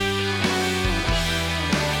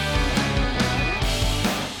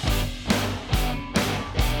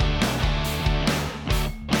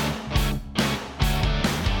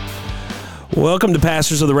Welcome to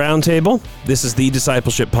Pastors of the Roundtable. This is the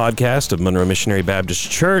discipleship podcast of Monroe Missionary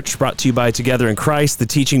Baptist Church, brought to you by Together in Christ, the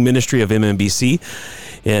teaching ministry of MMBC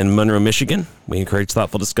in Monroe, Michigan. We encourage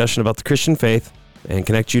thoughtful discussion about the Christian faith and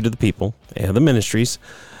connect you to the people and the ministries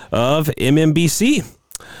of MMBC.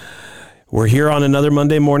 We're here on another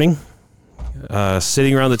Monday morning,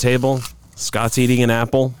 sitting around the table. Scott's eating an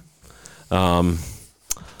apple,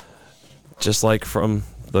 just like from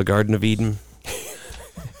the Garden of Eden.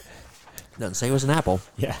 Doesn't say it was an apple.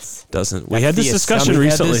 Yes. Doesn't. We had this discussion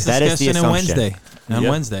recently. That is the assumption. On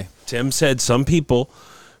Wednesday. Tim said some people,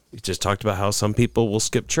 we just talked about how some people will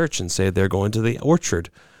skip church and say they're going to the orchard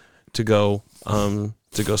to go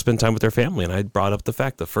spend time with their family. And I brought up the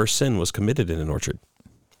fact the first sin was committed in an orchard.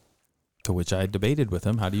 To which I debated with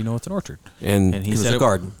him, how do you know it's an orchard? And He said a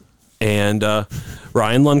garden. And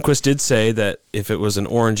Ryan Lundquist did say that if it was an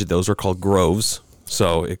orange, those were called groves.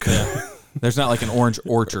 So it could... Yeah. There's not like an orange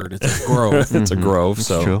orchard. It's a grove. It's a grove. That's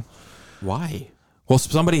so true. Why? Well,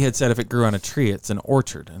 somebody had said if it grew on a tree, it's an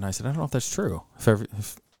orchard. And I said, I don't know if that's true.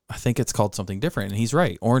 If I think it's called something different. And he's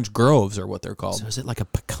right. Orange groves are what they're called. So is it like a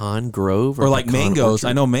pecan grove? Or like pecan mangoes. orchard?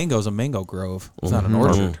 I know mango's a mango grove. It's not an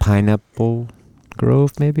orchard. Pineapple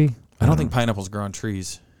grove, maybe? I don't think pineapples grow on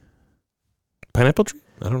trees. Pineapple tree?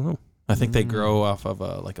 I don't know. I think they grow off of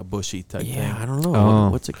like a bushy type thing. Yeah, I don't know. Oh.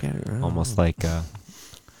 What's a cat? Almost like...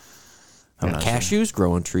 I'm not sure. Cashews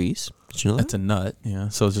grow on trees. Did you know that? It's a nut, yeah.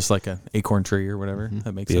 So it's just like an acorn tree or whatever.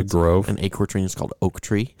 That makes Be a sense. grove. An acorn tree is called oak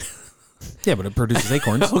tree. Yeah, but it produces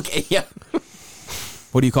acorns. Okay, yeah.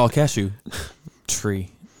 What do you call a cashew tree?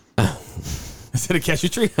 Is it a cashew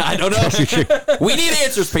tree? I don't know. We need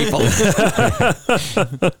answers, people.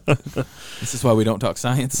 This is why we don't talk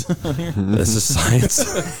science on here. This is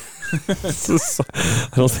science.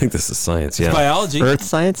 I don't think this is science. It's Yeah. biology. Earth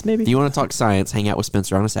science, maybe? If you want to talk science, hang out with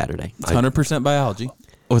Spencer on a Saturday. It's 100% biology.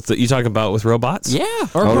 What's you talking about with robots? Yeah.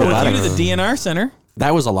 Or Oh, go with robotics. you to the DNR Center.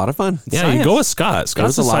 That was a lot of fun. Yeah, Science. you go with Scott.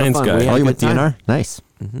 Scott's was a a lot of science fun. guy. We had Oh, you a went good time. DNR? Nice.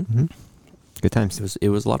 Mm-hmm. Good times. It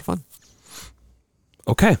was a lot of fun.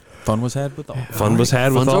 Okay. Fun was had with all. Fun was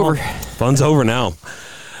had with Fun's all. over. Fun's over now.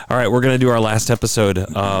 All right, we're going to do our last episode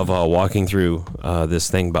of walking through this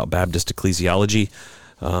thing about Baptist ecclesiology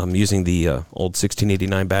using the old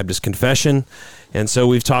 1689 Baptist Confession. And so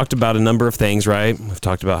we've talked about a number of things, right? We've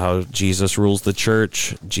talked about how Jesus rules the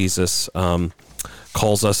church. Jesus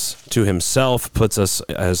calls us to himself, puts us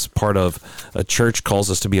as part of a church,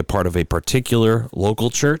 calls us to be a part of a particular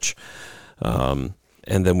local church.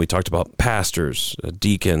 And then we talked about pastors,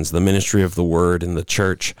 deacons, the ministry of the word in the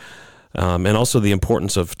church, and also the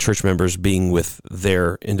importance of church members being with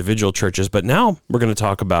their individual churches. But now we're going to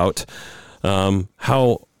talk about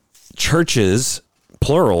how churches,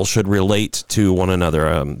 plural, should relate to one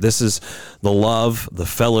another. This is the love, the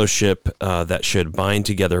fellowship that should bind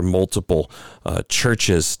together multiple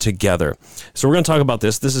churches together. So we're going to talk about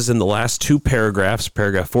this. This is in the last two paragraphs,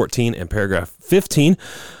 paragraph 14 and paragraph 15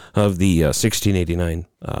 of the 1689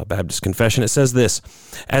 Baptist Confession. It says this: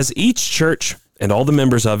 as each church and all the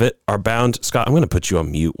members of it are bound... Scott, I'm going to put you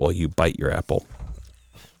on mute while you bite your apple.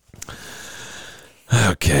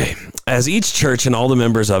 Okay. As each church and all the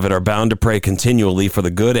members of it are bound to pray continually for the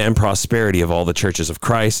good and prosperity of all the churches of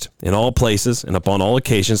Christ, in all places and upon all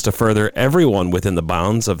occasions, to further everyone within the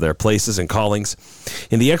bounds of their places and callings,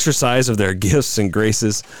 in the exercise of their gifts and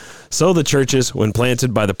graces, so the churches, when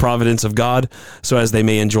planted by the providence of God, so as they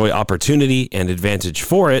may enjoy opportunity and advantage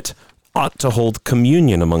for it, ought to hold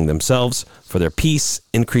communion among themselves for their peace,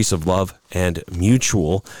 increase of love, and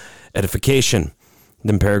mutual edification.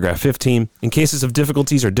 Then paragraph 15, in cases of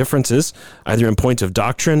difficulties or differences, either in point of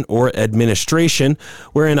doctrine or administration,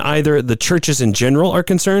 wherein either the churches in general are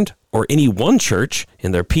concerned, or any one church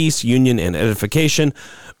in their peace, union, and edification,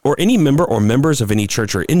 or any member or members of any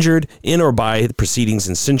church are injured in or by the proceedings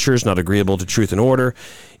and censures not agreeable to truth and order,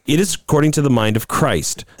 it is according to the mind of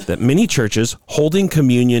Christ that many churches holding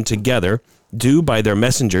communion together do by their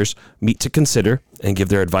messengers meet to consider and give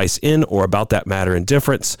their advice in or about that matter in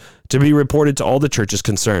difference, to be reported to all the churches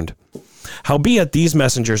concerned. Howbeit these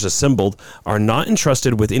messengers assembled are not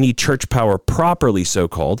entrusted with any church power properly so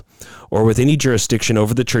called, or with any jurisdiction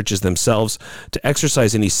over the churches themselves, to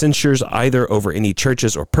exercise any censures either over any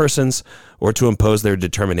churches or persons, or to impose their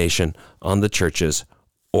determination on the churches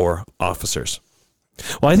or officers.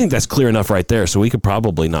 Well, I think that's clear enough right there, so we could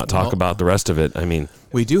probably not talk about the rest of it. I mean,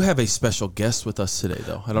 We do have a special guest with us today,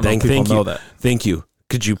 though. I don't know if people know that. Thank you.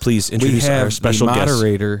 Could you please introduce We have our special the guest?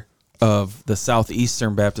 moderator of the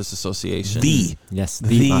Southeastern Baptist Association. The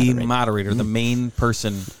the moderator, the main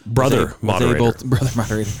person. Brother moderator. Brother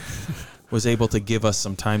moderator. was able to give us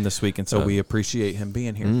some time this week, and so we appreciate him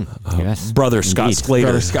being here. Yes. Brother Scott Slater.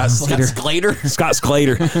 Brother Scott Slater. Scott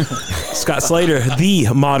Slater. Scott Slater, the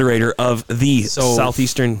moderator of the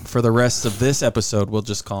Southeastern. For the rest of this episode, we'll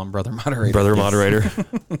just call him Brother Moderator. Brother Moderator.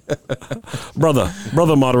 Brother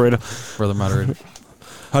Moderator. Brother Moderator.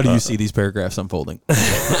 How do you see these paragraphs unfolding? In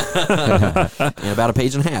about a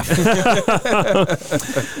page and a half.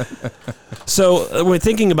 So we're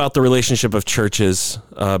thinking about the relationship of churches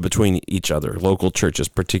between each other, local churches,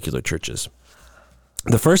 particular churches.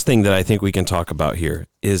 The first thing that I think we can talk about here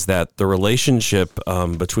is that the relationship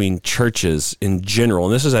between churches in general,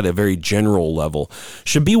 and this is at a very general level,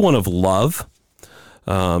 should be one of love,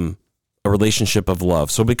 a relationship of love.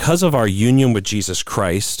 So because of our union with Jesus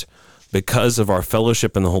Christ, because of our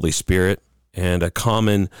fellowship in the Holy Spirit, and a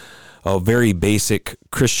common, very basic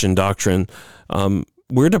Christian doctrine,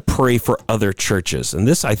 we're to pray for other churches. And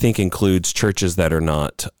this, I think, includes churches that are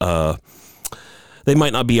not, they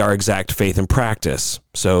might not be our exact faith and practice.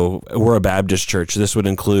 So we're a Baptist church. This would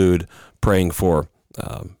include praying for,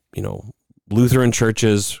 Lutheran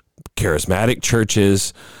churches, charismatic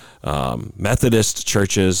churches, Methodist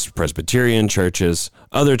churches, Presbyterian churches,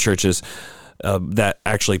 other churches that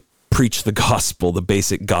actually preach the gospel, the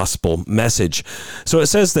basic gospel message. So it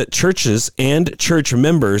says that churches and church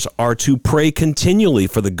members are to pray continually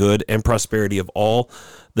for the good and prosperity of all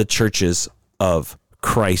the churches of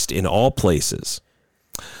Christ in all places.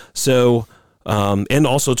 So, and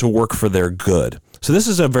also to work for their good. So this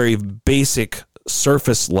is a very basic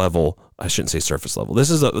surface level. I shouldn't say surface level. This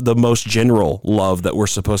is the most general love that we're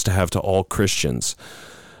supposed to have to all Christians.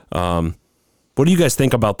 What do you guys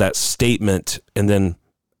think about that statement? And then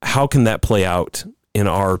how can that play out in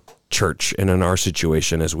our church and in our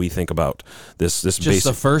situation as we think about this Just basic,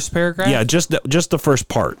 the first paragraph? Yeah, just the first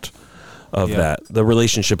part of that, the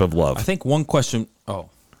relationship of love. I think one question. Oh,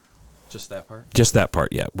 just that part? Just that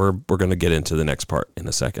part, yeah. We're going to get into the next part in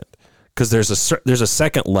a second. Because there's a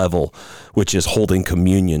second level, which is holding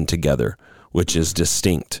communion together, which is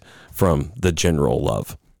distinct from the general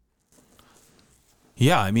love.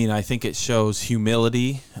 Yeah, I mean, I think it shows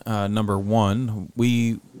humility. Number one,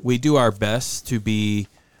 we do our best to be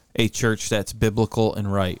a church that's biblical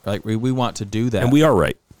and right. Like we want to do that, and we are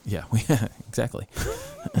right. Yeah, exactly.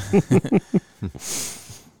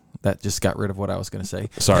 That just got rid of what I was going to say.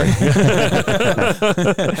 Sorry.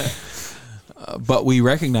 But we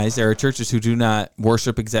recognize there are churches who do not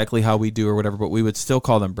worship exactly how we do or whatever, but we would still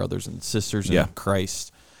call them brothers and sisters in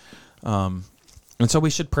Christ. And so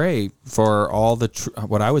we should pray for all the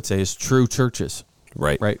what I would say is true churches.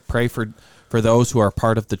 Right. Right. Pray for those who are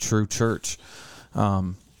part of the true church.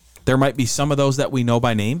 There might be some of those that we know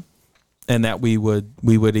by name, and that we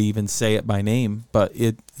would even say it by name. But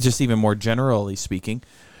it just even more generally speaking,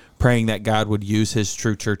 praying that God would use His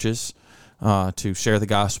true churches to share the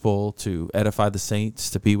gospel, to edify the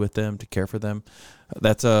saints, to be with them, to care for them.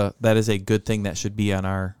 That is a good thing that should be on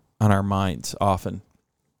our minds often.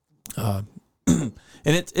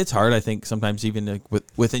 And it's hard, I think, sometimes even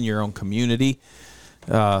within your own community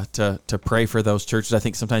to pray for those churches. I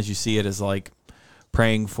think sometimes you see it as like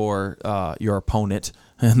praying for your opponent,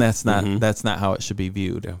 and that's not how it should be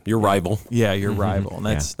viewed. Your rival. Yeah, your rival, and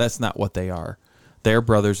that's not what they are. They're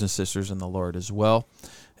brothers and sisters in the Lord as well,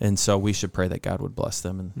 and so we should pray that God would bless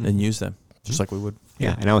them and use them just like we would.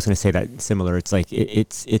 Yeah, and I was going to say that similar. It's like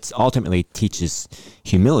it's ultimately teaches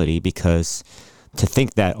humility, because to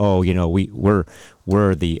think that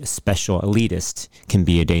we're the special elitist can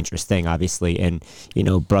be a dangerous thing, obviously. And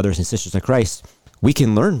brothers and sisters in Christ, we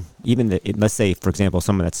can learn. Even let's say, for example,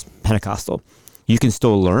 someone that's Pentecostal, you can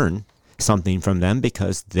still learn something from them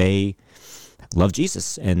because they love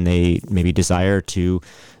Jesus and they maybe desire to.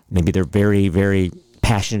 Maybe they're very, very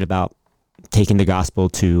passionate about taking the gospel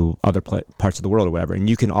to other parts of the world or whatever. And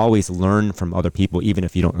you can always learn from other people, even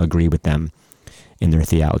if you don't agree with them in their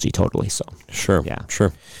theology totally. So sure.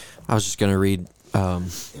 I was just going to read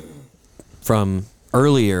from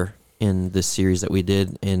earlier in this series that we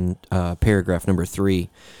did in paragraph number 3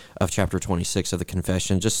 of chapter 26 of the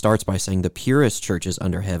Confession. Just starts by saying the purest churches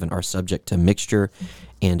under heaven are subject to mixture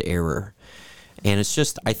and error. And it's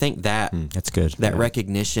just, I think that's good. That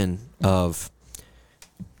recognition of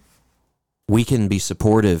we can be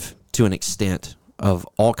supportive to an extent of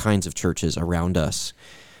all kinds of churches around us,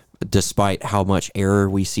 despite how much error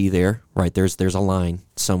we see there, right? There's a line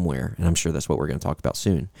somewhere, and I'm sure that's what we're going to talk about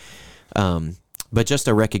soon. But just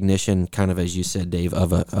a recognition, kind of as you said, Dave,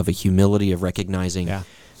 of a humility of recognizing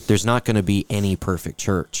there's not going to be any perfect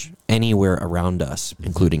church anywhere around us,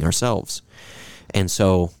 including ourselves. And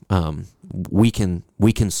so we can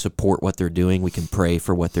support what they're doing. We can pray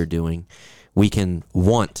for what they're doing. We can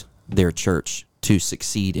want their church to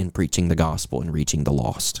succeed in preaching the gospel and reaching the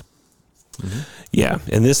lost. Yeah,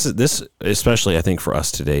 and this especially, I think, for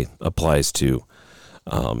us today applies to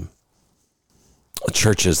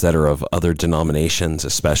churches that are of other denominations,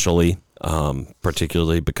 especially,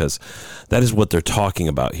 particularly because that is what they're talking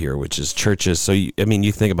about here, which is churches. So,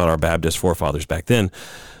 you think about our Baptist forefathers back then.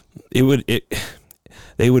 They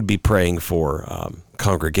would be praying for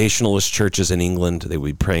Congregationalist churches in England. They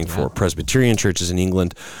would be praying for Presbyterian churches in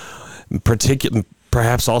England,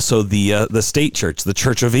 perhaps also the state church, the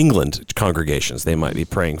Church of England congregations. They might be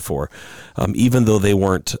praying for, even though they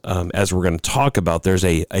weren't. As we're going to talk about, there's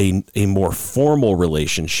a more formal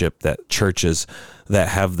relationship that churches that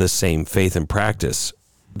have the same faith and practice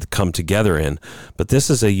come together in. But this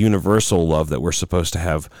is a universal love that we're supposed to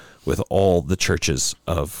have with all the churches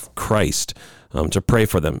of Christ. To pray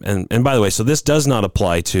for them. And by the way, so this does not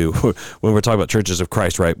apply to, when we're talking about churches of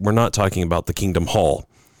Christ, right? We're not talking about the Kingdom Hall,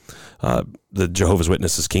 the Jehovah's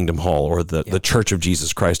Witnesses Kingdom Hall, or the Church of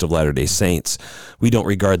Jesus Christ of Latter-day Saints. We don't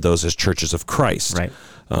regard those as churches of Christ. Right.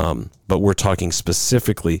 But we're talking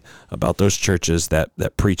specifically about those churches that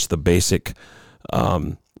preach the basic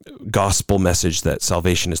gospel message that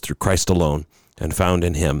salvation is through Christ alone and found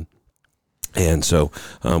in Him. And so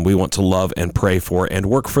we want to love and pray for and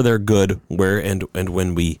work for their good where and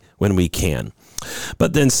when we can.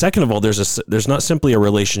 But then second of all, there's not simply a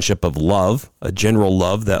relationship of love, a general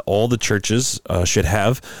love that all the churches should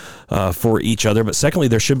have for each other. But secondly,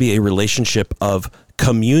 there should be a relationship of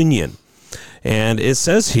communion. And it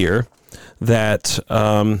says here that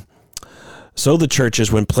so the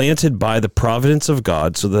churches, when planted by the providence of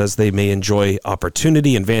God, so that as they may enjoy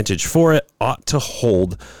opportunity and vantage for it, ought to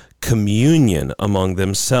hold communion among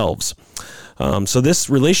themselves. So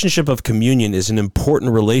this relationship of communion is an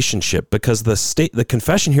important relationship because the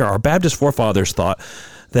confession here, our Baptist forefathers thought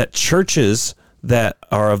that churches that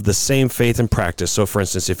are of the same faith and practice. So for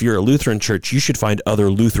instance, if you're a Lutheran church, you should find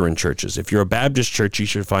other Lutheran churches. If you're a Baptist church, you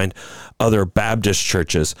should find other Baptist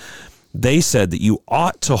churches. They said that you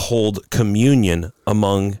ought to hold communion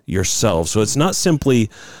among yourselves. So it's not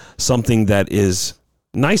simply something that is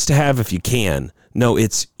nice to have if you can. No,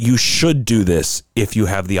 it's you should do this if you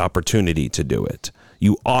have the opportunity to do it.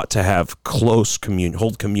 You ought to have close communion,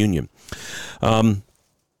 hold communion.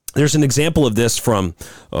 There's an example of this from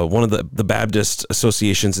one of the Baptist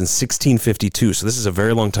associations in 1652. So this is a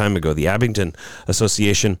very long time ago. The Abingdon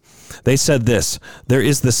Association, they said this: there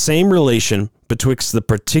is the same relation betwixt the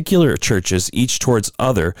particular churches, each towards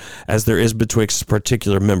other, as there is betwixt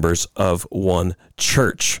particular members of one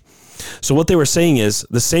church. So what they were saying is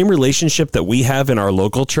the same relationship that we have in our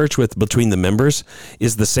local church between the members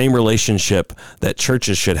is the same relationship that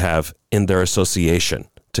churches should have in their association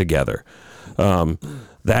together.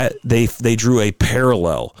 That they drew a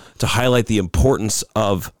parallel to highlight the importance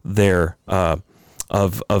of their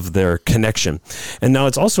of their connection. And now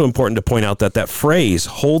it's also important to point out that phrase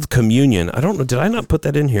 "hold communion." I don't know. Did I not put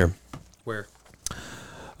that in here? Where?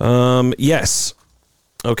 Yes.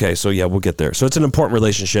 Okay, so yeah, we'll get there. So it's an important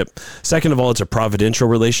relationship. Second of all, it's a providential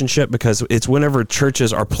relationship because it's whenever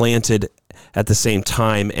churches are planted at the same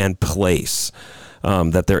time and place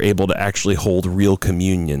that they're able to actually hold real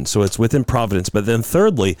communion. So it's within providence. But then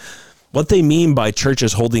thirdly, what they mean by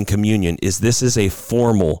churches holding communion is this is a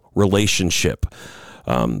formal relationship.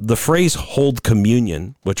 The phrase hold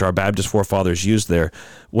communion, which our Baptist forefathers used there,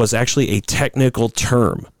 was actually a technical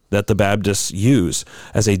term that the Baptists use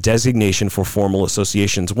as a designation for formal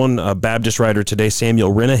associations. One Baptist writer today,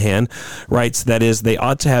 Samuel Renahan, writes that they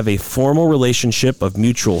ought to have a formal relationship of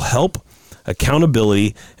mutual help,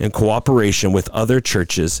 accountability, and cooperation with other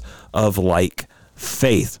churches of like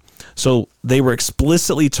faith. So they were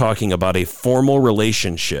explicitly talking about a formal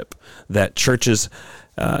relationship that churches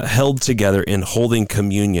held together in holding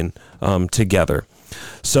communion together.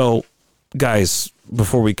 So, guys,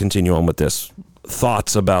 before we continue on with this,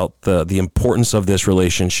 thoughts about the importance of this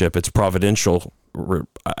relationship, its providential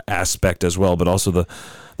aspect as well, but also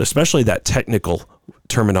especially that technical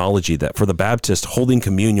terminology that for the Baptist, holding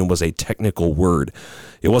communion was a technical word.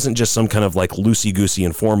 It wasn't just some kind of like loosey-goosey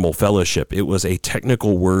informal fellowship. It was a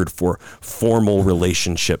technical word for formal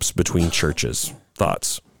relationships between churches.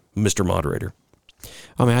 Thoughts, Mr. Moderator?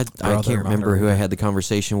 I mean, I can't remember who I had the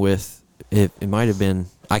conversation with. It might have been,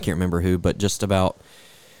 I can't remember who, but just about,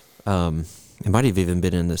 it might have even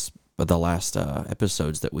been in the last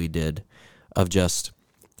episodes that we did, of just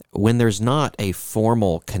when there's not a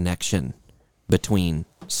formal connection between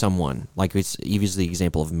someone, like you use the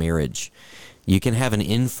example of marriage. You can have an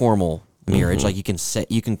informal marriage, like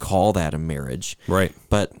you can call that a marriage, right?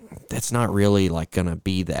 But that's not really like going to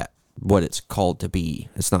be that what it's called to be.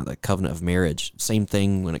 It's not the covenant of marriage. Same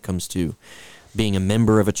thing when it comes to being a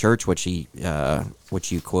member of a church, which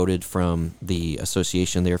you quoted from the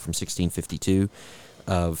association there from 1652,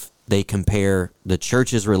 of they compare the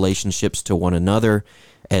church's relationships to one another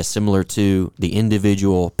as similar to the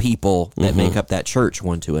individual people that make up that church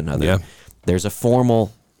one to another. Yeah. There's a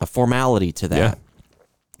formality to that. Yeah.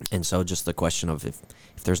 And so just the question of if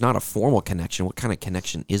there's not a formal connection, what kind of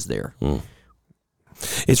connection is there?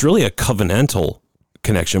 It's really a covenantal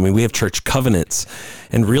connection. I mean, we have church covenants,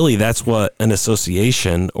 and really that's what an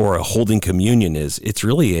association or a holding communion is. It's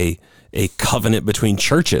really a covenant between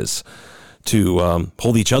churches to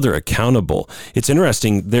hold each other accountable. It's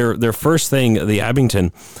interesting. Their first thing, the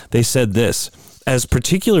Abington, they said this: as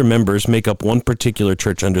particular members make up one particular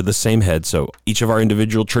church under the same head, so each of our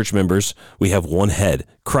individual church members, we have one head,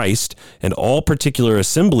 Christ, and all particular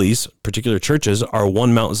assemblies, particular churches, are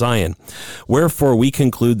one Mount Zion. Wherefore we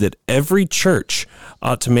conclude that every church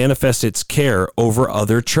ought to manifest its care over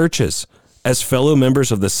other churches. As fellow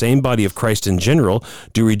members of the same body of Christ in general,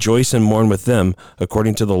 do rejoice and mourn with them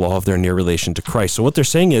according to the law of their near relation to Christ. So what they're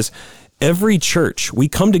saying is, every church, we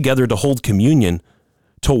come together to hold communion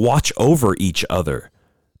to watch over each other,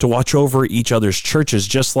 to watch over each other's churches,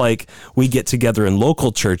 just like we get together in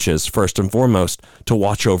local churches, first and foremost, to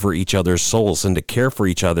watch over each other's souls and to care for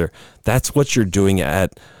each other. That's what you're doing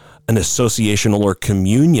at an associational or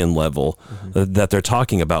communion level that they're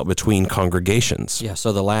talking about between congregations. Yeah,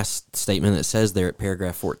 so the last statement that says there at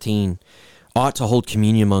paragraph 14, ought to hold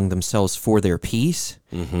communion among themselves for their peace,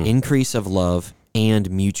 increase of love,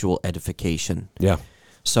 and mutual edification. Yeah.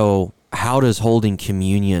 So how does holding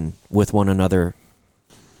communion with one another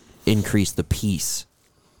increase the peace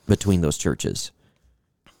between those churches?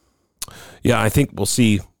 Yeah, I think we'll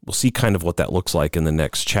see kind of what that looks like in the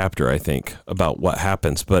next chapter, I think, about what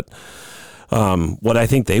happens. But what I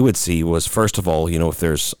think they would see was, first of all, if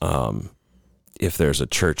there's a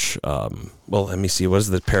church, well, let me see, what does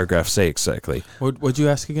the paragraph say exactly? What'd you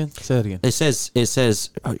ask again? Say it again. It says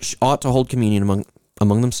ought to hold communion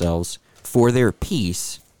among themselves for their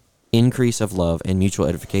peace, increase of love, and mutual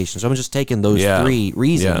edification. So I'm just taking those three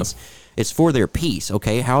reasons. Yeah. It's for their peace.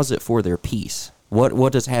 Okay, how is it for their peace?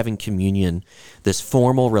 What does having communion, this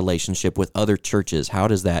formal relationship with other churches, how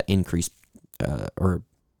does that increase or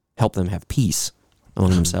help them have peace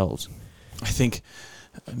among themselves? I think,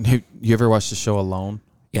 you ever watch the show Alone?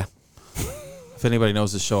 Yeah. If anybody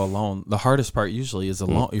knows the show Alone, the hardest part usually is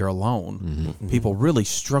alone. You're alone. People really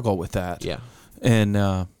struggle with that. Yeah. And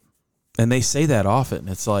they say that often.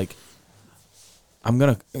 It's like,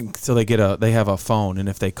 so they have a phone, and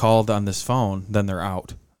if they called on this phone, then they're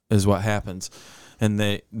out, is what happens. And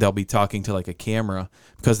they'll be talking to like a camera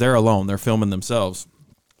because they're alone. They're filming themselves.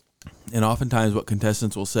 And oftentimes what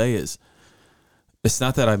contestants will say is, it's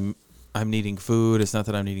not that I'm needing food. It's not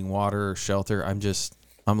that I'm needing water or shelter.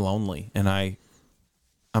 I'm lonely, and I'm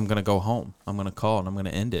going to go home. I'm going to call, and I'm going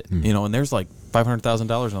to end it. And there's like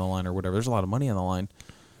 $500,000 on the line or whatever. There's a lot of money on the line,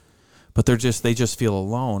 but they just feel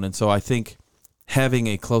alone. And so I think having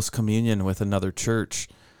a close communion with another church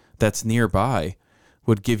that's nearby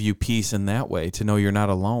would give you peace in that way, to know you're not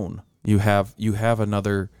alone. You have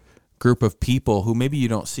another group of people who maybe you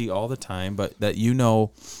don't see all the time, but that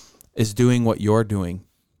is doing what you're doing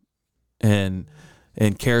and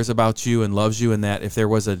cares about you and loves you, and that if there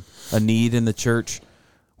was a need in the church,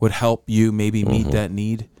 would help you maybe meet that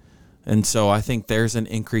need. And so I think there's an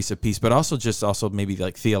increase of peace, but also maybe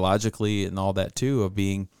like theologically and all that too, of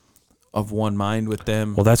being of one mind with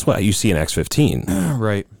them. Well, that's what you see in Acts 15.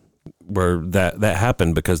 Right. Where that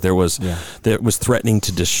happened because there was threatening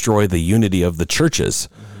to destroy the unity of the churches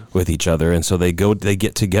with each other, and so they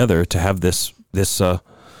get together to have this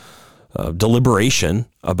deliberation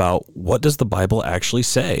about what does the Bible actually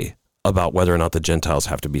say about whether or not the Gentiles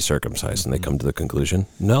have to be circumcised, and they come to the conclusion,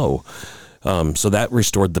 no. So that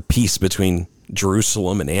restored the peace between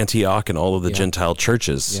Jerusalem and Antioch and all of the Gentile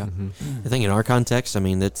churches. Yeah. I think in our context, I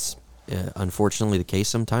mean, that's unfortunately the case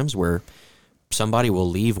sometimes where somebody will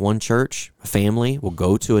leave one church, a family will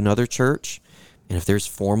go to another church, and if there's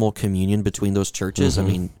formal communion between those churches, I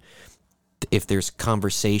mean, if there's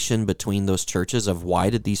conversation between those churches of why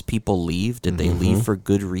did these people leave? Did they leave for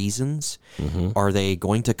good reasons? Are they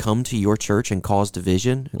going to come to your church and cause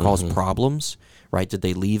division, cause problems? Right? Did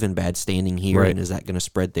they leave in bad standing here, and is that going to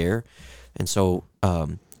spread there? And so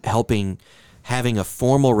having a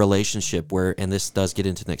formal relationship where, and this does get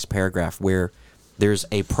into the next paragraph, where there's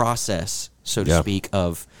a process, so to speak,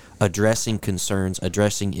 of addressing concerns,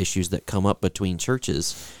 addressing issues that come up between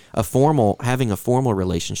churches. Having a formal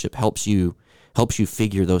relationship helps you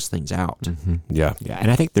figure those things out. Yeah. Yeah,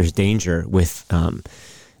 and I think there's danger with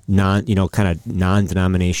kind of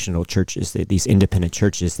non-denominational churches, these independent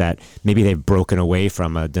churches that maybe they've broken away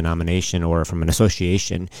from a denomination or from an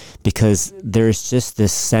association, because there's just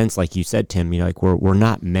this sense, like you said, Tim, like we're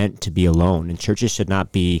not meant to be alone, and churches should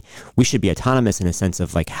not be. We should be autonomous in a sense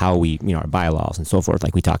of like how we, our bylaws and so forth,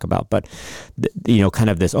 like we talk about. But kind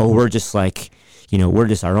of this, we're just like, we're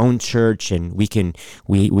just our own church, and we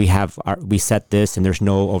set this, and there's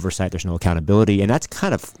no oversight, there's no accountability, and that's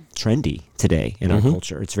kind of trendy today in our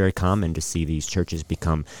culture. It's very common to see these churches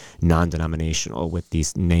become non-denominational with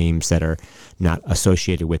these names that are not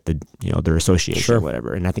associated with their association or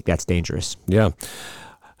whatever, and I think that's dangerous. Yeah,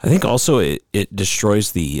 I think also it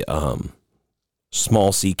destroys the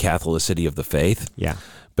small c Catholicity of the faith. Yeah.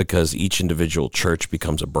 Because each individual church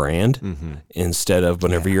becomes a brand instead of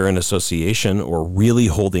whenever you're in association or really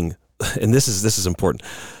holding, and this is important.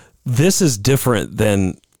 This is different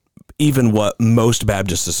than even what most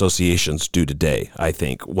Baptist associations do today. I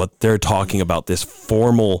think what they're talking about, this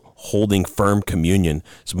formal holding firm communion,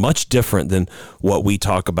 is much different than what we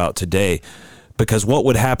talk about today. Because what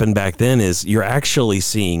would happen back then is you're actually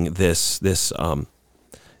seeing this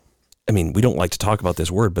we don't like to talk about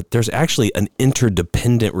this word, but there's actually an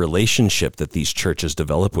interdependent relationship that these churches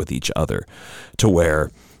develop with each other, to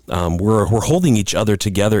where we're holding each other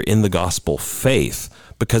together in the gospel faith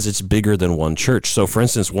because it's bigger than one church. So, for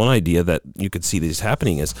instance, one idea that you could see this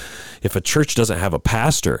happening is if a church doesn't have a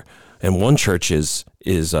pastor and one church is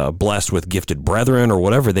blessed with gifted brethren or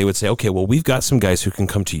whatever, they would say, okay, well, we've got some guys who can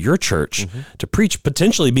come to your church to preach,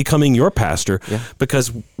 potentially becoming your pastor,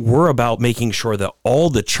 because we're about making sure that all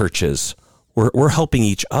the churches, we're helping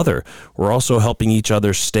each other. We're also helping each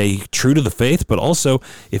other stay true to the faith, but also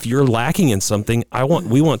if you're lacking in something,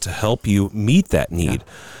 we want to help you meet that need.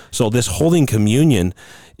 So this holding communion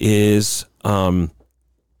is much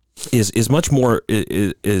more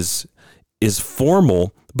is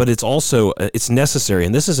formal, but it's also it's necessary.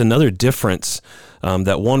 And this is another difference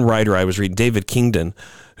that one writer I was reading, David Kingdon,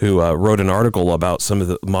 who wrote an article about some of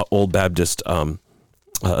the old Baptist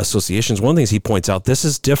associations. One of the things he points out, this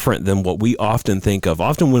is different than what we often think of.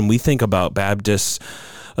 Often when we think about Baptist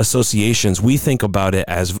associations, we think about it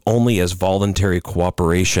as only as voluntary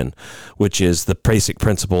cooperation, which is the basic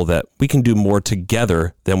principle that we can do more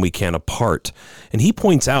together than we can apart. And he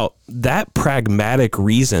points out that pragmatic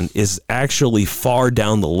reason is actually far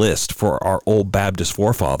down the list for our old Baptist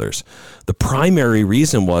forefathers. The primary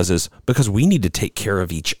reason is because we need to take care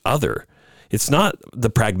of each other. It's not the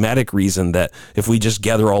pragmatic reason that if we just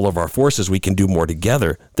gather all of our forces, we can do more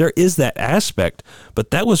together. There is that aspect,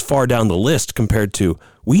 but that was far down the list compared to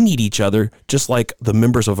we need each other just like the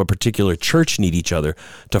members of a particular church need each other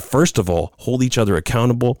to, first of all, hold each other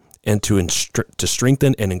accountable and to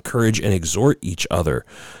strengthen and encourage and exhort each other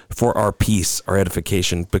for our peace, our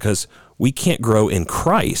edification, because we can't grow in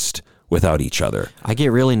Christ without each other. I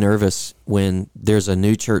get really nervous when there's a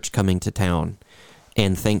new church coming to town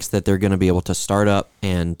and thinks that they're going to be able to start up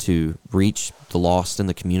and to reach the lost in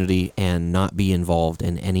the community and not be involved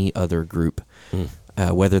in any other group,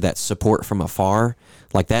 whether that's support from afar,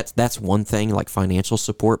 like that's one thing, like financial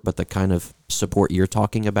support, but the kind of support you're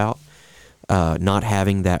talking about, not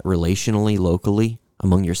having that relationally, locally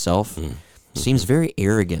among yourself, seems very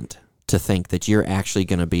arrogant to think that you're actually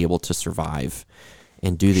going to be able to survive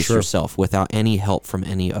and do this yourself without any help from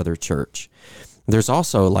any other church. There's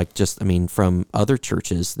also from other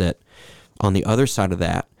churches that on the other side of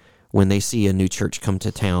that, when they see a new church come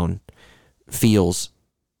to town, feels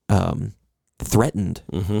threatened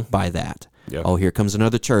by that. Yep. Oh, here comes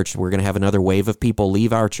another church. We're going to have another wave of people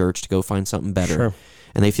leave our church to go find something better. Sure.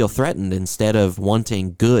 And they feel threatened instead of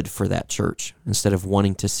wanting good for that church, instead of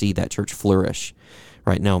wanting to see that church flourish.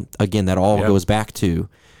 Right now, again, that all goes back to,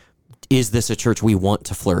 is this a church we want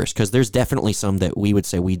to flourish? Because there's definitely some that we would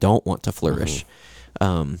say we don't want to flourish.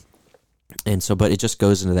 And so, but it just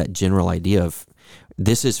goes into that general idea of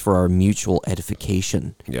this is for our mutual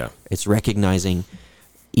edification. Yeah. It's recognizing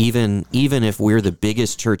even if we're the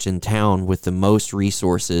biggest church in town with the most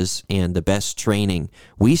resources and the best training,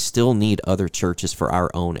 we still need other churches for our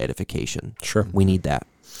own edification. Sure. We need that.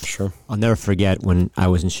 Sure. I'll never forget when I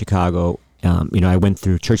was in Chicago. I went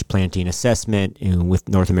through church planting assessment with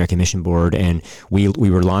North American Mission Board, and we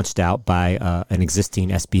were launched out by an existing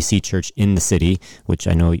SBC church in the city, which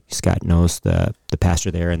I know Scott knows the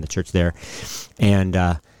pastor there and the church there, and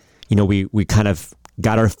we kind of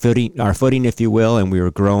got our footing, if you will, and we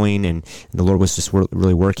were growing, and the Lord was just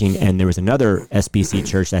really working. And there was another SBC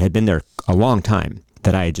church that had been there a long time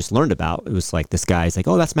that I had just learned about. It was like this guy's like,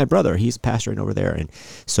 oh, that's my brother. He's pastoring over there, and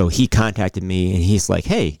so he contacted me, and he's like,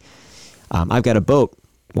 hey. I've got a boat.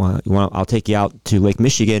 I'll take you out to Lake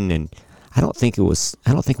Michigan, and I don't think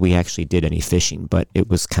we actually did any fishing, but it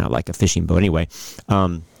was kind of like a fishing boat anyway.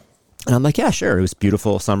 And I'm like, yeah, sure. It was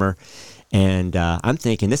beautiful summer. And I'm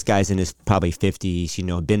thinking this guy's in his probably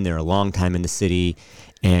 50s, been there a long time in the city.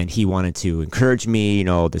 And he wanted to encourage me,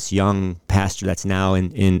 this young pastor that's now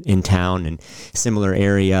in town and similar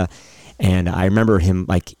area. And I remember him,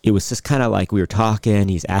 like, it was just kind of like we were talking.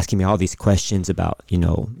 He's asking me all these questions about,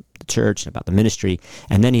 the church and about the ministry.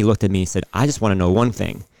 And then he looked at me and said, I just want to know one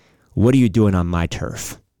thing. What are you doing on my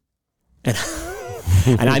turf? And,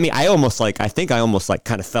 and I mean, I think I almost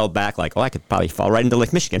kind of fell back like, I could probably fall right into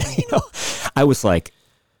Lake Michigan. I was like,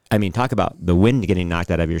 talk about the wind getting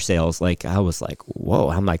knocked out of your sails. Like, I was like,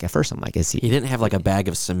 whoa. At first I'm like, is he? He didn't have like a bag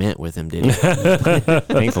of cement with him, did he?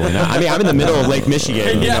 Thankfully not. I'm in the middle of Lake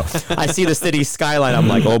Michigan. I see the city skyline. I'm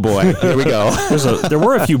like, oh boy, here we go. There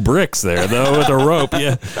were a few bricks there though with a rope.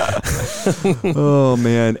 Yeah. Oh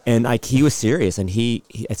man. And like, he was serious, and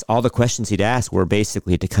it's all the questions he'd ask were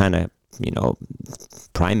basically to kind of,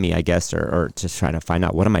 prime me, I guess, or just try to find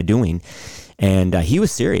out what am I doing. And he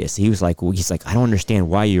was serious. He was like, I don't understand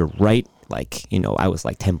why you're right. Like, I was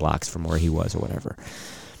like 10 blocks from where he was or whatever.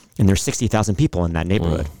 And there's 60,000 people in that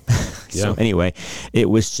neighborhood. So anyway, it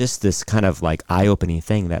was just this kind of like eye-opening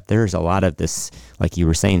thing that there's a lot of this, like you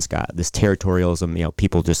were saying, Scott, this territorialism,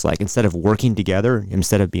 people just like, instead of working together,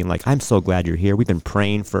 instead of being like, I'm so glad you're here. We've been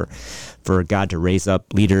praying for God to raise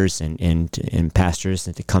up leaders and pastors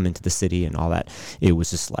and to come into the city and all that. It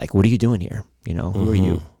was just like, what are you doing here? Who are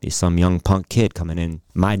you? You're some young punk kid coming in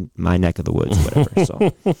my neck of the woods, whatever.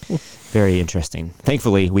 So very interesting.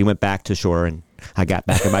 Thankfully, we went back to shore, and I got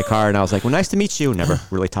back in my car, and I was like, well, nice to meet you. Never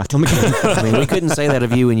really talked to him again. We couldn't say that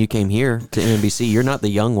of you when you came here to NBC. You're not the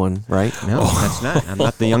young one, right? No, that's not. I'm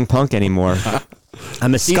not the young punk anymore.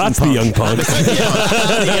 I'm a seasoned Scott's punk. the young punk.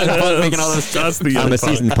 The young punk making all those Scott's the young I'm a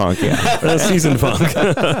punk. seasoned punk, yeah. A seasoned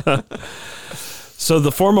punk. So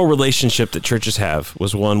the formal relationship that churches have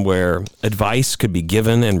was one where advice could be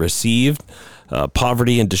given and received,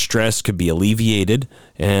 poverty and distress could be alleviated,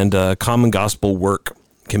 and common gospel work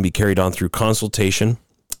can be carried on through consultation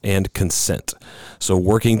and consent. So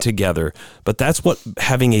working together. But that's what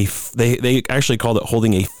having they actually called it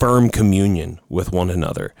holding a firm communion with one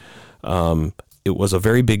another. It was a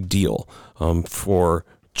very big deal for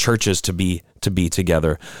churches to be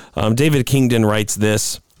together. David Kingdon writes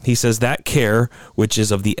this. He says, that care, which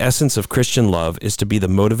is of the essence of Christian love, is to be the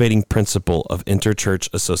motivating principle of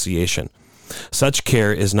interchurch association. Such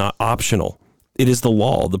care is not optional. It is the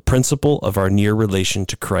law, the principle of our near relation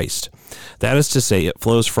to Christ. That is to say, it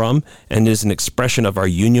flows from and is an expression of our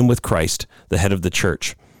union with Christ, the head of the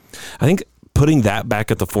church. I think putting that back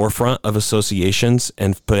at the forefront of associations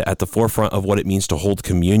and put it at the forefront of what it means to hold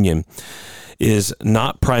communion is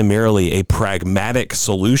not primarily a pragmatic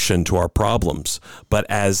solution to our problems, but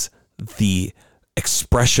as the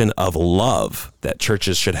expression of love that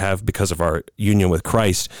churches should have because of our union with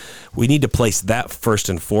Christ. We need to place that first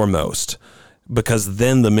and foremost, because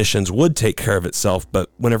then the missions would take care of itself.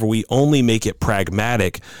 But whenever we only make it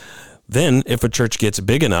pragmatic, then if a church gets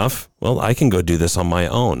big enough, well, I can go do this on my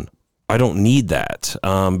own. I don't need that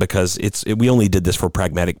because we only did this for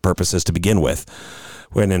pragmatic purposes to begin with.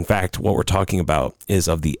 When in fact, what we're talking about is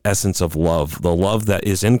of the essence of love. The love that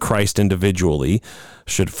is in Christ individually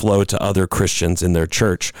should flow to other Christians in their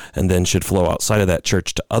church, and then should flow outside of that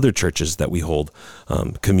church to other churches that we hold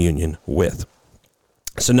communion with.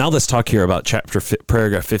 So now let's talk here about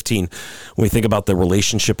paragraph 15. When we think about the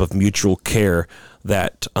relationship of mutual care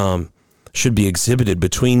that should be exhibited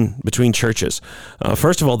between churches.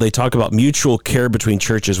 First of all, they talk about mutual care between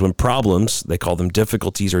churches when problems, they call them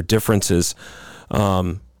difficulties or differences,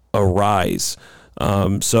 arise.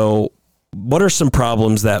 So what are some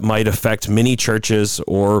problems that might affect many churches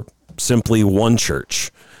or simply one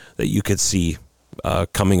church that you could see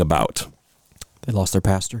coming about? They lost their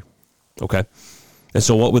pastor. Okay. And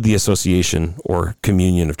so what would the association or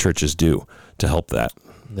communion of churches do to help that?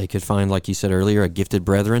 They could find, like you said earlier, a gifted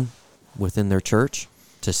brethren within their church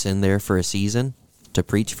to send there for a season to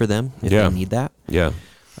preach for them if they need that. Yeah.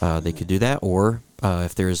 They could do that. Or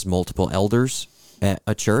if there's multiple elders at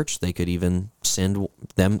a church, they could even send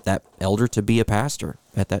that elder to be a pastor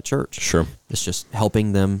at that church. Sure. It's just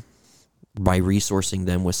helping them by resourcing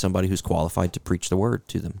them with somebody who's qualified to preach the word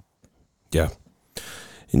to them. Yeah.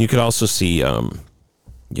 And you could also see, and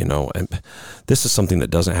this is something that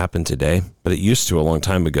doesn't happen today, but it used to a long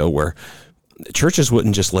time ago, where churches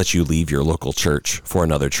wouldn't just let you leave your local church for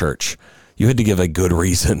another church. You had to give a good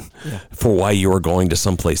reason for why you were going to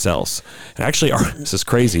someplace else. And actually, this is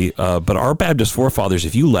crazy, but our Baptist forefathers,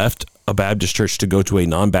 if you left a Baptist church to go to a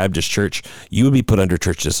non-Baptist church, you would be put under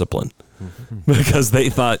church discipline. because they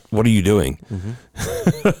thought, what are you doing?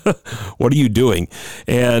 What are you doing?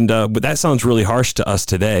 And but that sounds really harsh to us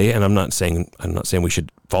today. And I'm not saying we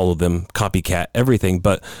should follow them, copycat everything,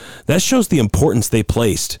 but that shows the importance they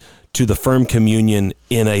placed to the firm communion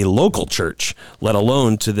in a local church, let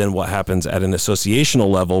alone to then what happens at an associational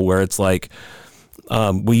level, where it's like,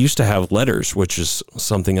 we used to have letters, which is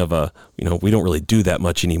something of a, we don't really do that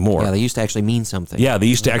much anymore. Yeah, they used to actually mean something. Yeah, they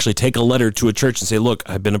used to actually take a letter to a church and say, look,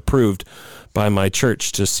 I've been approved by my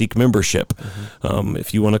church to seek membership.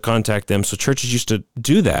 If you want to contact them. So churches used to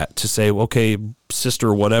do that, to say, okay,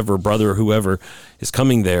 sister, whatever, brother, whoever is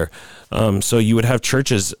coming there. So you would have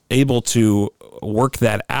churches able to work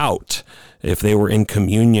that out if they were in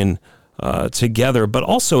communion together. But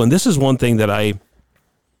also, and this is one thing that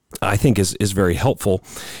I think is very helpful,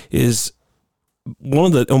 is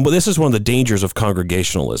this is one of the dangers of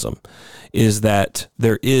congregationalism, is that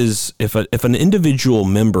there is, if an individual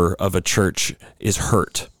member of a church is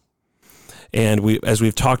hurt, and as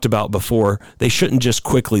we've talked about before, they shouldn't just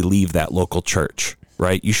quickly leave that local church,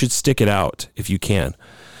 right? You should stick it out if you can.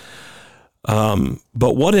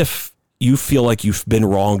 But what if you feel like you've been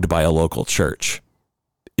wronged by a local church?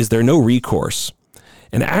 Is there no recourse?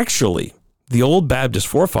 And actually, the old Baptist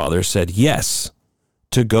forefathers said yes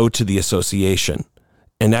to go to the association.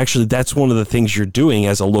 And actually, that's one of the things you're doing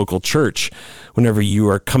as a local church. Whenever you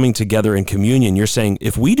are coming together in communion, you're saying,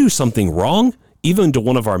 if we do something wrong, even to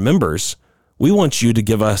one of our members, we want you to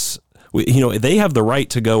give us, they have the right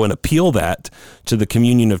to go and appeal that to the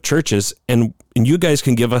communion of churches. And you guys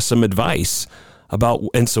can give us some advice about,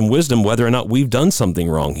 and some wisdom, whether or not we've done something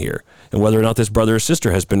wrong here, and whether or not this brother or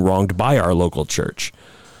sister has been wronged by our local church.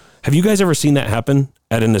 Have you guys ever seen that happen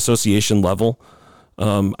at an association level?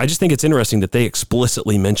 I just think it's interesting that they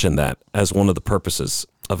explicitly mention that as one of the purposes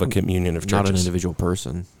of a communion of churches. Not an individual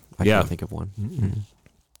person. I can't think of one.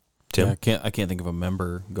 Tim? Yeah, I can't think of a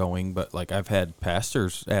member going, but like I've had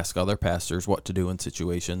pastors ask other pastors what to do in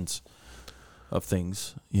situations of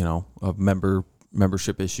things, of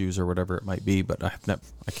membership issues or whatever it might be. But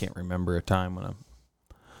I can't remember a time when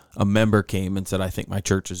a member came and said, I think my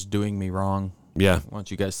church is doing me wrong. Yeah. I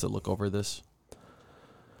want you guys to look over this.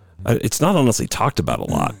 It's not honestly talked about a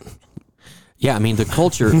lot. Yeah, I mean, the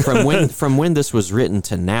culture from when this was written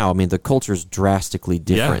to now, I mean, the culture's drastically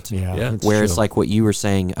different. Yeah. Where it's like what you were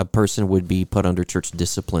saying, a person would be put under church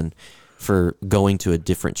discipline for going to a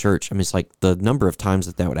different church. I mean, it's like the number of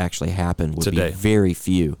times that would actually happen would be very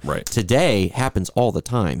few. Right. Today happens all the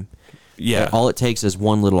time. Yeah. All it takes is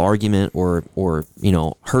one little argument or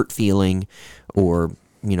hurt feeling or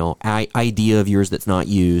idea of yours that's not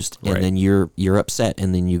used, and then you're upset,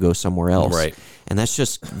 and then you go somewhere else. Right. And that's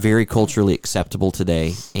just very culturally acceptable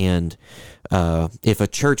today. And if a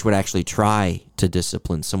church would actually try to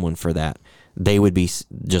discipline someone for that, they would be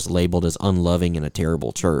just labeled as unloving and a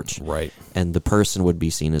terrible church. Right. And the person would be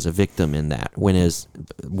seen as a victim in that. Whereas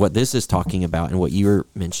what this is talking about and what you're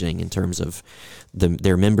mentioning in terms of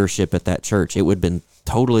their membership at that church, it would have been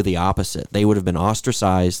totally the opposite. They would have been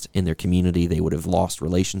ostracized in their community. They would have lost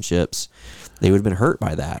relationships. They would have been hurt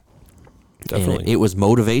by that. Definitely. And it was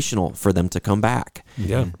motivational for them to come back.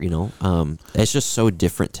 Yeah. It's just so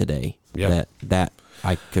different today that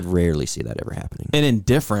I could rarely see that ever happening. And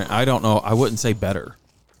indifferent, I don't know. I wouldn't say better.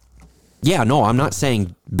 Yeah, no, I'm not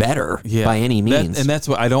saying better by any means. And that's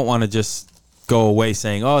what I don't want to just go away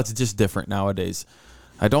saying, oh, it's just different nowadays.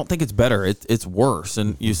 I don't think it's better. It's worse.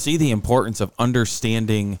 And you see the importance of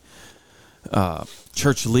understanding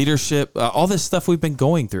church leadership, all this stuff we've been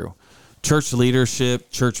going through. Church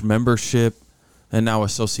leadership, church membership, and now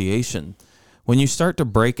association. When you start to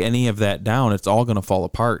break any of that down, it's all going to fall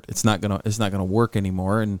apart. It's not going to work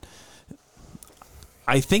anymore. And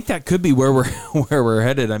I think that could be where we're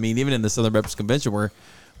headed. I mean, even in the Southern Baptist Convention,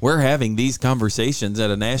 we're having these conversations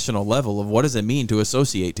at a national level of what does it mean to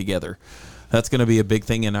associate together. That's going to be a big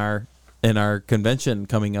thing in our convention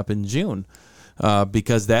coming up in June,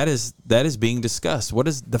 because that is being discussed. What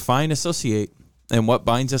does define associate, and what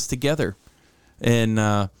binds us together?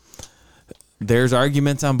 And there's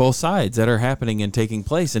arguments on both sides that are happening and taking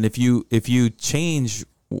place. And if you change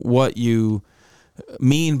what you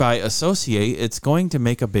mean by associate, it's going to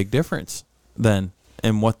make a big difference then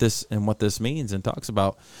in what this means and talks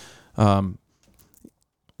about. That's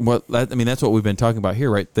what we've been talking about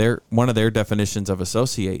here, right? One of their definitions of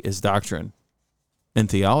associate is doctrine and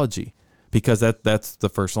theology, because that's the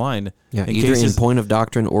first line. Yeah, either in point of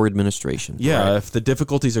doctrine or administration. Yeah, right. If the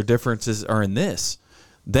difficulties or differences are in this,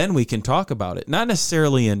 then we can talk about it. Not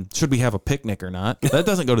necessarily in should we have a picnic or not. That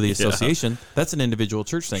doesn't go to the association. That's an individual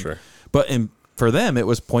church thing. Sure. But for them, it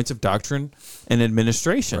was points of doctrine and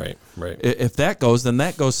administration. Right. If that goes, then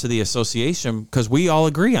that goes to the association because we all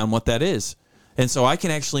agree on what that is. And so I can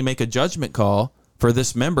actually make a judgment call for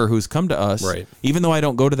this member who's come to us, Right. even though I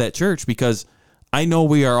don't go to that church, because I know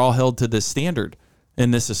we are all held to this standard in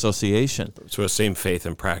this association. So the same faith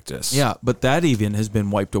and practice. Yeah, but that even has been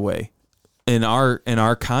wiped away in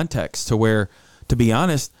our context to where, to be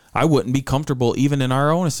honest, I wouldn't be comfortable even in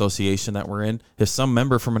our own association that we're in if some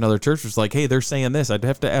member from another church was like, hey, they're saying this. I'd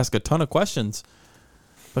have to ask a ton of questions.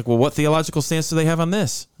 Like, well, what theological stance do they have on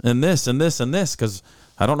this and this and this and this? Because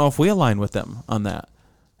I don't know if we align with them on that.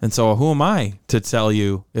 And so who am I to tell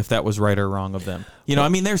you if that was right or wrong of them? You know, I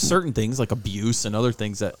mean, there's certain things like abuse and other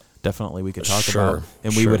things that definitely we could talk about.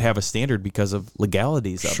 And we would have a standard because of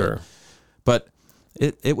legalities of it. But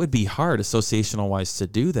it would be hard associational-wise to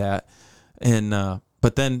do that. And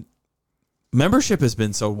but then membership has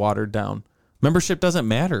been so watered down. Membership doesn't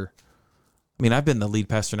matter. I mean, I've been the lead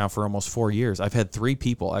pastor now for almost 4 years. I've had 3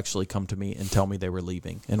 people actually come to me and tell me they were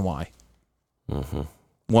leaving and why. Mm-hmm.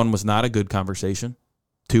 One was not a good conversation.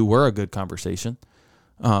 2 were a good conversation.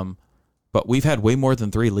 But we've had way more than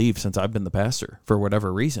 3 leave since I've been the pastor for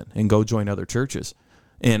whatever reason and go join other churches.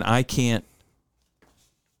 And I can't,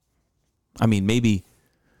 I mean, maybe,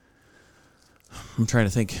 I'm trying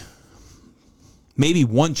to think, maybe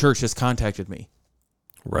one church has contacted me.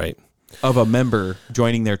 Right. Of a member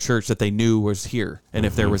joining their church that they knew was here and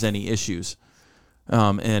if there was any issues.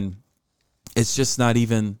 And it's just not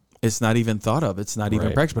even, it's not even thought of. It's not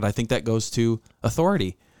even practiced. But I think that goes to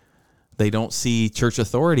authority. They don't see church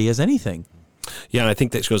authority as anything. Yeah, and I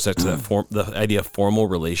think that goes back to that the idea of formal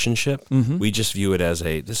relationship. Mm-hmm. We just view it as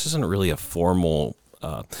this isn't really a formal.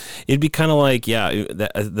 It'd be kind of like,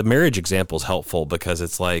 the marriage example is helpful because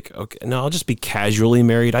it's like, okay, no, I'll just be casually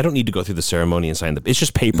married. I don't need to go through the ceremony and sign it's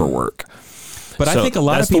just paperwork. But So I think a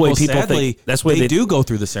lot of people sadly, they do go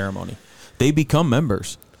through the ceremony. They become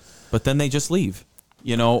members, but then they just leave,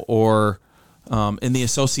 you know, or in the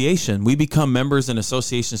association, we become members in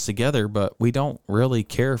associations together, but we don't really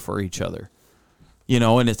care for each other. You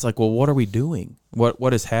know, and it's like, well, what are we doing?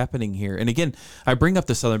 What is happening here? And again, I bring up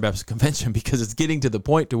the Southern Baptist Convention because it's getting to the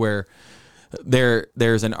point to where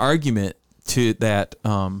there's an argument to that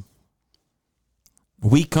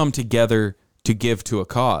we come together to give to a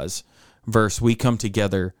cause versus we come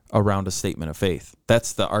together around a statement of faith.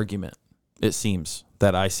 That's the argument, it seems,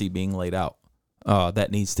 that I see being laid out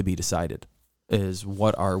that needs to be decided is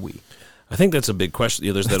what are we? I think that's a big question.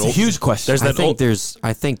 There's that's a huge question.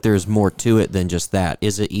 I think there's more to it than just that.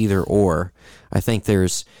 Is it either or? I think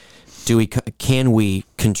can we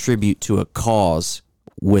contribute to a cause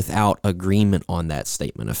without agreement on that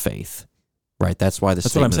statement of faith? Right. That's why the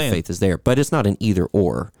statement of faith is there. But it's not an either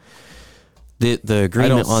or. The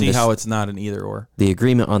agreement I don't see how it's not an either or. The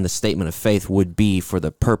agreement on the statement of faith would be for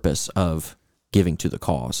the purpose of giving to the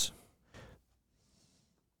cause.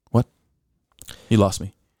 What? You lost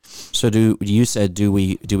me. So you said do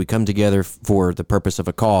we come together for the purpose of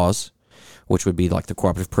a cause, which would be like the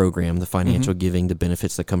cooperative program, the financial giving, the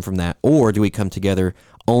benefits that come from that, or do we come together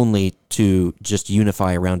only to just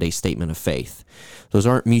unify around a statement of faith? Those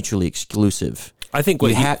aren't mutually exclusive. I think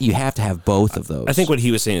you have to have both of those. I think what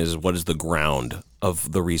he was saying is what is the ground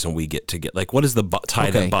of the reason we get together? Like, what is the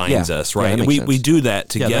tie that binds us, right? Yeah, and we do that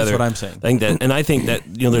together. Yeah, that's what I'm saying. I think that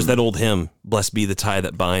there's that old hymn, "Blessed be the tie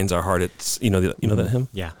that binds our heart." It's you know that hymn.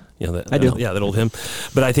 Yeah. I do. Yeah, that old hymn.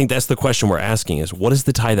 But I think that's the question we're asking is what is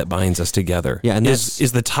the tie that binds us together? Yeah, and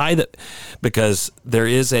is the tie that because there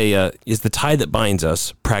is is the tie that binds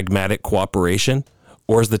us pragmatic cooperation,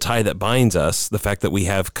 or is the tie that binds us the fact that we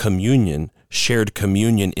have communion, shared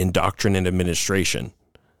communion in doctrine and administration?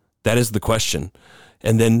 That is the question.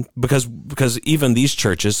 And then because even these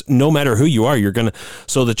churches, no matter who you are,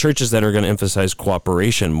 so the churches that are going to emphasize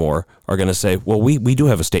cooperation more are going to say, well, we do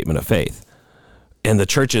have a statement of faith. And the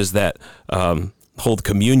churches that hold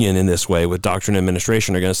communion in this way with doctrine and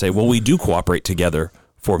administration are going to say, well, we do cooperate together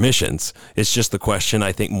for missions. It's just the question,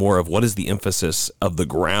 I think, more of what is the emphasis of the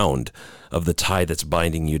ground of the tie that's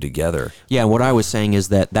binding you together. Yeah, and what I was saying is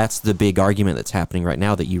that's the big argument that's happening right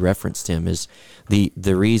now that you referenced, Tim, is the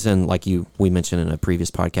reason, like we mentioned in a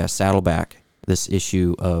previous podcast, Saddleback, this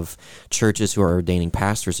issue of churches who are ordaining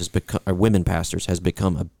pastors women pastors has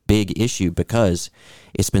become a big issue because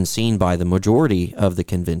it's been seen by the majority of the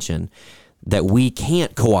convention that we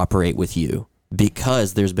can't cooperate with you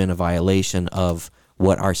because there's been a violation of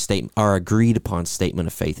what our agreed upon statement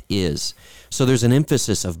of faith is. So there's an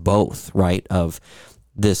emphasis of both, right? Of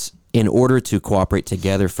this, in order to cooperate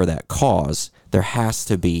together for that cause, there has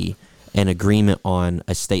to be an agreement on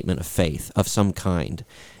a statement of faith of some kind.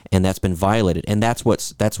 and that's been violated, and that's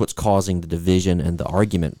what's causing the division and the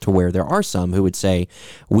argument, to where there are some who would say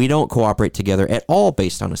we don't cooperate together at all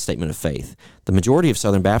based on a statement of faith. The majority of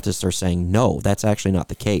Southern Baptists are saying no, that's actually not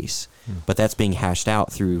the case, but that's being hashed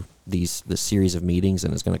out through this series of meetings,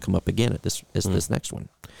 and it's going to come up again at this next one.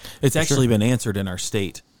 It's actually been answered in our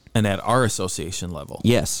state and at our association level.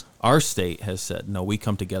 Yes, our state has said no, we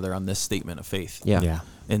come together on this statement of faith. yeah.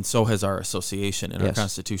 And so has our association and our Yes.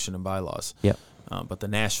 constitution and bylaws. Yep. But the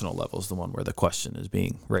national level is the one where the question is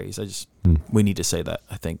being raised. We need to say that,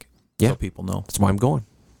 I think, Yeah. so people know. That's why I'm going.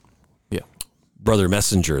 Yeah. Brother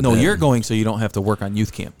Messenger. No, then. you're going so you don't have to work on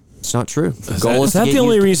youth camp. It's not true. The Is goal that to the get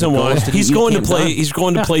only youth- reason the goal why is to get he's youth going to camp play? done. He's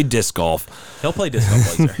going to play disc golf. He'll play disc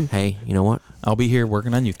golf later. Hey, you know what? I'll be here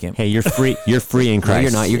working on youth camp. Hey, you're free. You're free in No, Christ.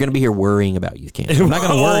 you're not. You're going to be here worrying about youth camp. I'm not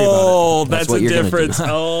going to worry about Oh, That's that's what a you're gonna difference. do.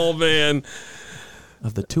 Oh man, it.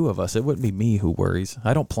 Of the two of us, it wouldn't be me who worries.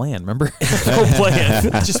 I don't plan, remember? go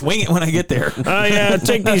plan. Just wing it when I get there. Oh yeah,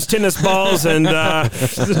 take these tennis balls and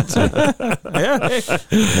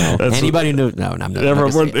Anybody knew? No, I'm not. never.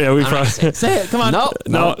 I'm not gonna say it. Yeah, we I'm not probably. gonna say it. Say it, come on. No,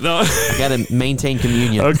 No. I got to maintain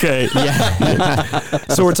communion. Okay. Yeah.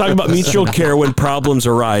 So we're talking about mutual care when problems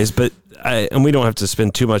arise, but and we don't have to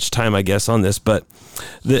spend too much time, I guess, on this, but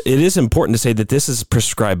it is important to say that this is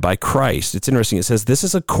prescribed by Christ. It's interesting. It says this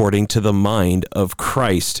is according to the mind of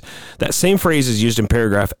Christ. That same phrase is used in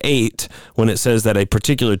paragraph 8 when it says that a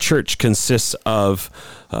particular church consists of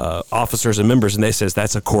officers and members, and they says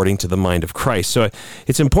that's according to the mind of Christ. So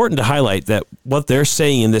it's important to highlight that what they're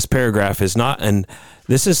saying in this paragraph is not, and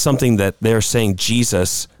this is something that they're saying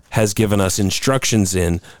Jesus has given us instructions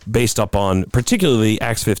in based upon, particularly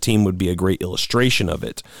Acts 15 would be a great illustration of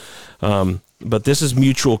it. But this is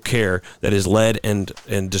mutual care that is led and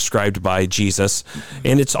described by Jesus.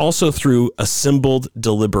 And it's also through assembled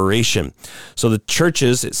deliberation. So the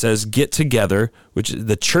churches, it says, get together, which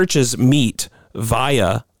the churches meet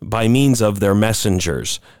by means of their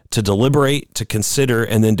messengers to deliberate, to consider,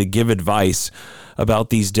 and then to give advice about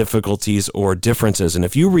these difficulties or differences. And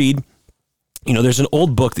if you read, there's an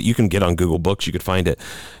old book that you can get on Google Books. You could find it,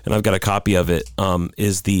 and I've got a copy of it.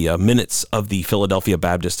 Is the minutes of the Philadelphia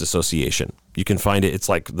Baptist Association. You can find it. It's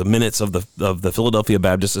like the minutes of the Philadelphia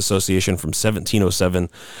Baptist Association from 1707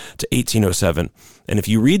 to 1807. And if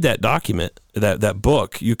you read that document, that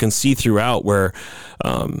book, you can see throughout where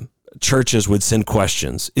churches would send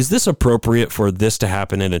questions. Is this appropriate for this to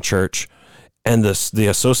happen in a church? And the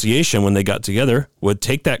association, when they got together, would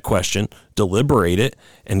take that question, deliberate it,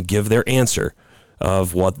 and give their answer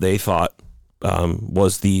of what they thought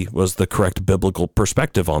was the correct biblical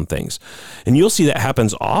perspective on things. And you'll see that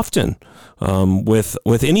happens often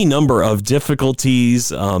with any number of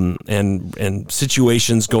difficulties and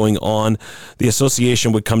situations going on. The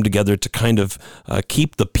association would come together to kind of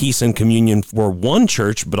keep the peace and communion for one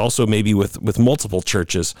church, but also maybe with multiple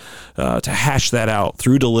churches to hash that out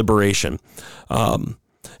through deliberation.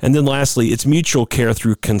 And then lastly, it's mutual care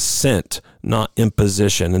through consent, not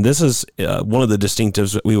imposition. And this is one of the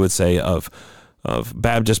distinctives that we would say of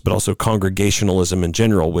Baptist, but also Congregationalism in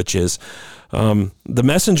general, which is the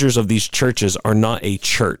messengers of these churches are not a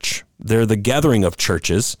church. They're the gathering of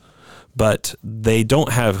churches, but they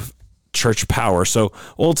don't have church power. So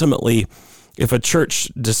ultimately, if a church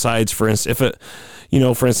decides, for instance,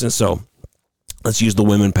 so let's use the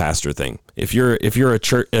women pastor thing. If you're a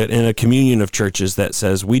church in a communion of churches that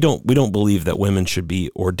says we don't believe that women should be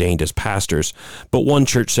ordained as pastors, but one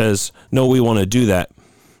church says no, we want to do that.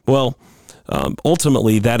 Well,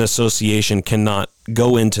 ultimately, that association cannot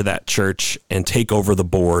go into that church and take over the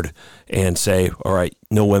board and say, all right,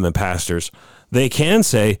 no women pastors. They can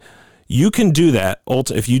say, you can do that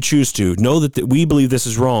if you choose to. Know that we believe this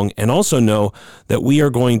is wrong, and also know that we are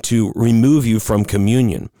going to remove you from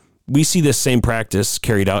communion. We see this same practice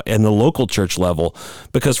carried out in the local church level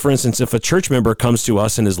because, for instance, if a church member comes to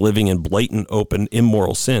us and is living in blatant, open,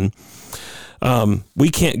 immoral sin, we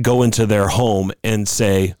can't go into their home and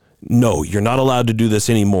say, no, you're not allowed to do this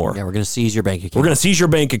anymore. Yeah, we're going to seize your bank account. We're going to seize your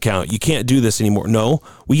bank account. You can't do this anymore. No,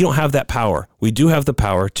 we don't have that power. We do have the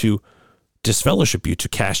power to disfellowship you, to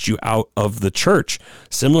cast you out of the church.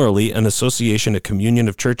 Similarly, an association, a communion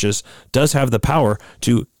of churches, does have the power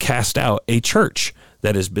to cast out a church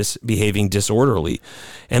that is behaving disorderly.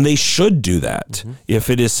 And they should do that if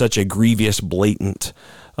it is such a grievous, blatant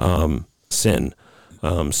sin.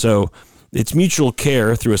 So it's mutual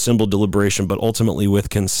care through assembled deliberation, but ultimately with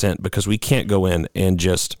consent, because we can't go in and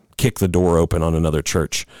just kick the door open on another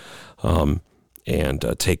church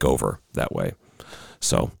and take over that way.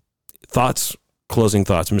 So closing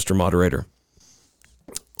thoughts, Mr. Moderator.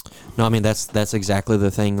 No, I mean, that's exactly the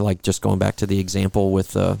thing, like just going back to the example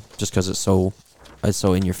with, just because it's so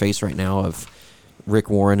so in your face right now of Rick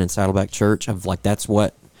Warren and Saddleback Church, of like that's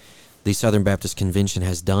what the Southern Baptist Convention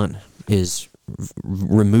has done, is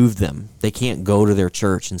remove them. They can't go to their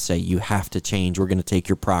church and say, you have to change. We're going to take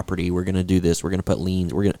your property. We're going to do this. We're going to put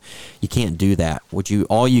liens. You can't do that.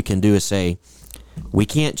 All you can do is say, we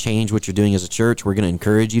can't change what you're doing as a church. We're going to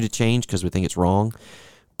encourage you to change because we think it's wrong,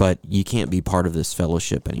 but you can't be part of this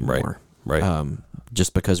fellowship anymore. Right.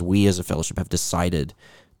 Just because we as a fellowship have decided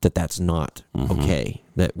that that's not okay,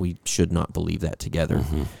 that we should not believe that together.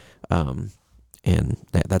 And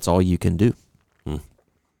that's all you can do.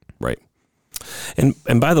 Right.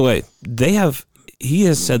 And by the way, he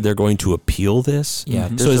has said they're going to appeal this. Yeah.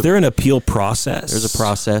 So is there an appeal process? There's a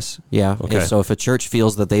process. Yeah. Okay. So if a church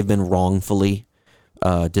feels that they've been wrongfully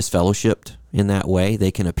disfellowshipped in that way,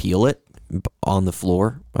 they can appeal it on the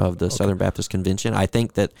floor of the Southern Baptist Convention. I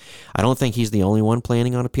don't think he's the only one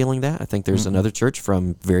planning on appealing that. I think there's another church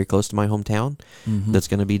from very close to my hometown that's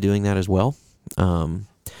going to be doing that as well. And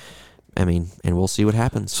we'll see what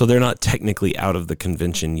happens. So they're not technically out of the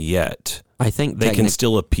convention yet. I think they can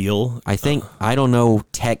still appeal. I don't know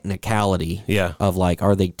technicality. Yeah. Of like,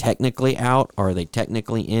 are they technically out? Are they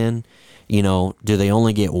technically in? Do they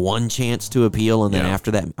only get one chance to appeal, and then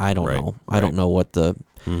after that, I don't know. I don't know what that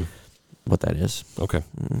is. Okay.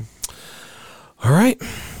 All right.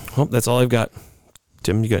 Well, that's all I've got.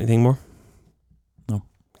 Tim, you got anything more? No.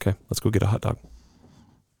 Okay. Let's go get a hot dog.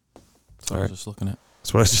 That's what I was just looking at.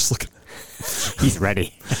 That's what I was just looking at. He's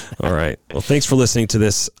ready. All right. Well, thanks for listening to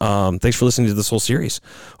this. Thanks for listening to this whole series.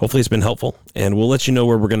 Hopefully it's been helpful, and we'll let you know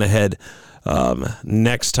where we're going to head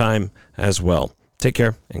next time as well. Take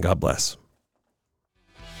care, and God bless.